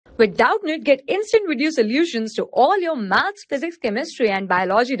With Doubtnut, get instant video solutions to all your maths, physics, chemistry, and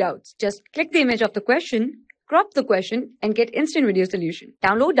biology doubts. Just click the image of the question, crop the question, and get instant video solution.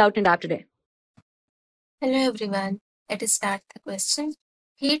 Download Doubtnut app today. Hello everyone. Let us start the question.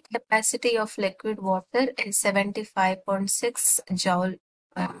 Heat capacity of liquid water is 75.6 joule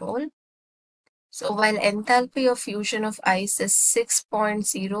per mole. So while enthalpy of fusion of ice is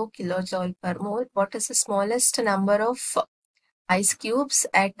 6.0 kilojoule per mole, what is the smallest number of ice cubes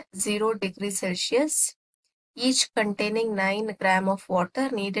at 0 degrees Celsius, each containing 9 gram of water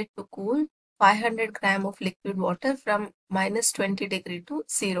needed to cool 500 gram of liquid water from minus 20 degree to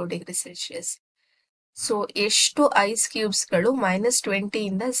 0 degree Celsius. So ಎಷ್ಟು ice ಕ್ಯೂಬ್ಸ್ಗಳು -20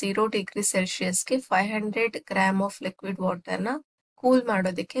 ಇಂದ 0 degree ಸೆಲ್ಸಿಯಸ್ಗೆ 500 gram of liquid ವಾಟರ್ನ cool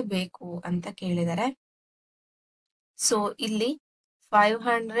ಮಾಡೋದಕ್ಕೆ ಬೇಕು ಅಂತ ಕೇಳಿದ್ದಾರೆ. So ಇಲ್ಲಿ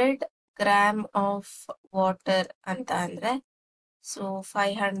 500 gram of water ಅಂತ ಅಂದ್ರೆ so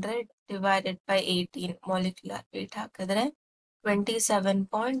 500 divided by 18 molecular wait ಹಾಕಿದ್ರೆ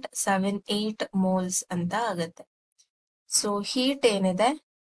 27.78 ಮೋಲ್ಸ್ ಅಂತ ಆಗುತ್ತೆ. ಸೊ ಹೀಟ್ ಏನಿದೆ,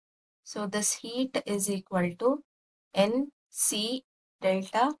 so this heat is equal to NC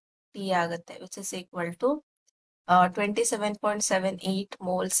delta T ಆಗುತ್ತೆ, which is equal to 27.78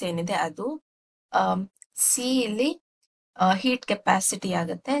 moles ಏನಿದೆ ಅದು. C ಇಲ್ಲಿ heat capacity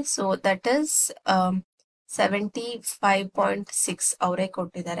ಆಗುತ್ತೆ. So that is 75.6 ಅವರೇ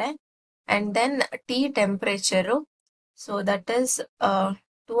ಕೊಟ್ಟಿದ್ದಾರೆ. And then T temperature, so that is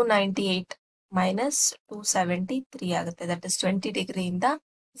 298 minus 273 ಆಗುತ್ತೆ. That is 20 ಡಿಗ್ರಿ ಇಂದ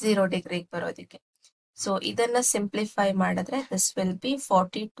 0 ಡಿಗ್ರಿಗೆ ಬರೋದಕ್ಕೆ. ಸೊ ಇದನ್ನ ಸಿಂಪ್ಲಿಫೈ ಮಾಡಿದ್ರೆ ದಿಸ್ ವಿಲ್ ಬಿ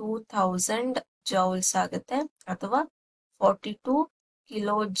 42,000 ಜೌಲ್ಸ್ ಆಗುತ್ತೆ ಅಥವಾ 42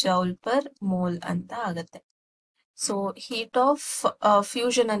 ಕಿಲೋ ಜೌಲ್ ಪರ್ ಮೋಲ್ ಅಂತ ಆಗುತ್ತೆ. ಸೊ ಹೀಟ್ ಆಫ್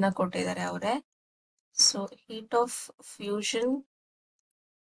ಫ್ಯೂಷನ್ ಅನ್ನ ಕೊಟ್ಟಿದ್ದಾರೆ ಅವರೇ. ಸೊ ಹೀಟ್ ಆಫ್ ಫ್ಯೂಷನ್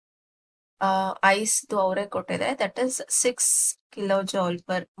ಐಸ್ದು ಅವರೇ ಕೊಟ್ಟಿದ್ದಾರೆ, that is 6 kilo joule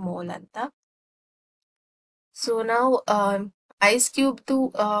per mole ಅಂತ. ಸೊ ನಾವು ಐಸ್ ಕ್ಯೂಬ್ದು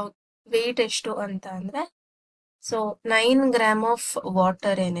ವೇಟ್ ಎಷ್ಟು ಅಂತ ಅಂದ್ರೆ, ಸೊ 9 ಗ್ರಾಮ್ ಆಫ್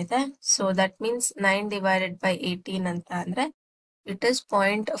ವಾಟರ್ ಏನಿದೆ, so that means 9 divided by 18 ಅಂತ ಅಂದ್ರೆ it is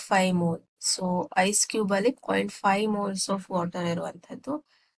 0.5 mole. So ice cube ಅಲ್ಲಿ 0.5 ಮೋಲ್ಸ್ ಆಫ್ ವಾಟರ್ ಇರುವಂತದ್ದು.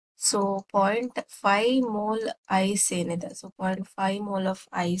 ಸೊ 0.5 ಮೋಲ್ ಐಸ್ ಏನಿದೆ, so 0.5 mole of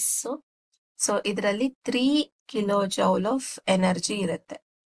ice, so ಇದರಲ್ಲಿ 3 ಕಿಲೋ ಜೌಲ್ ಆಫ್ ಎನರ್ಜಿ ಇರುತ್ತೆ.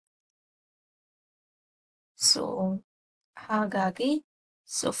 ಸೊ ಹಾಗಾಗಿ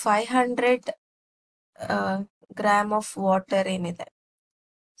so 500 gram of water ಏನಿದೆ,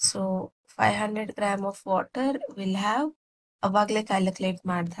 so 500 gram of water will have, ಅವಾಗಲೇ calculate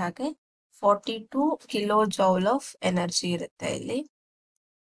ಮಾಡಿದ ಹಾಗೆ 42 ಕಿಲೋ ಜೌಲ್ ಆಫ್ ಎನರ್ಜಿ ಇರುತ್ತೆ ಇಲ್ಲಿ.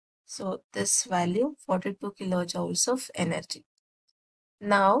 So this value 42 kilo joules of energy.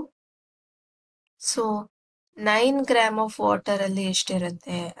 ನಾವು ಸೊ 9 ಗ್ರಾಮ್ ಆಫ್ ವಾಟರ್ ಅಲ್ಲಿ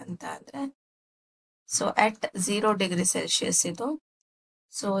ಎಷ್ಟಿರುತ್ತೆ ಅಂತ ಅಂದ್ರೆ, so at 0 degree Celsius idu,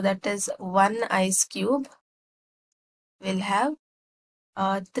 so that is 1 ice cube will have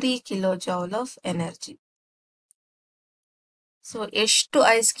 3 kilojoule of energy. So ಎಷ್ಟು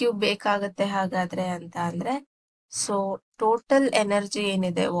ice cube ಬೇಕಾಗುತ್ತೆ ಹಾಗಾದ್ರೆ ಅಂತ ಅಂದ್ರೆ, ಸೊ ಟೋಟಲ್ ಎನರ್ಜಿ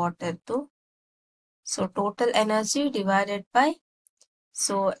ಏನಿದೆ ವಾಟರ್ದು, so total energy divided by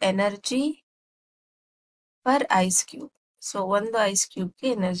so energy per ice cube. So ಒಂದು ice ಕ್ಯೂಬ್ಗೆ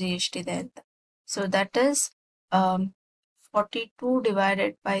energy ಎಷ್ಟಿದೆ ಅಂತ, so that is 42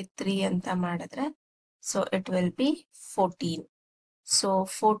 divided by 3 ಅಂತ ಮಾಡಿದ್ರೆ so it will be 14. So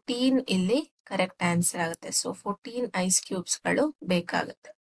 14 ಇಲ್ಲಿ ಕರೆಕ್ಟ್ ಆನ್ಸರ್ ಆಗುತ್ತೆ. ಸೊ 14 ಐಸ್ ಕ್ಯೂಬ್ಸ್ಗಳು ಬೇಕಾಗುತ್ತೆ.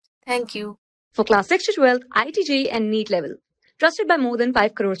 Thank you. For class 6 to 12, IIT JEE and NEET level. Trusted by more than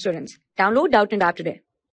 5 crore students. Download Doubtnut app today.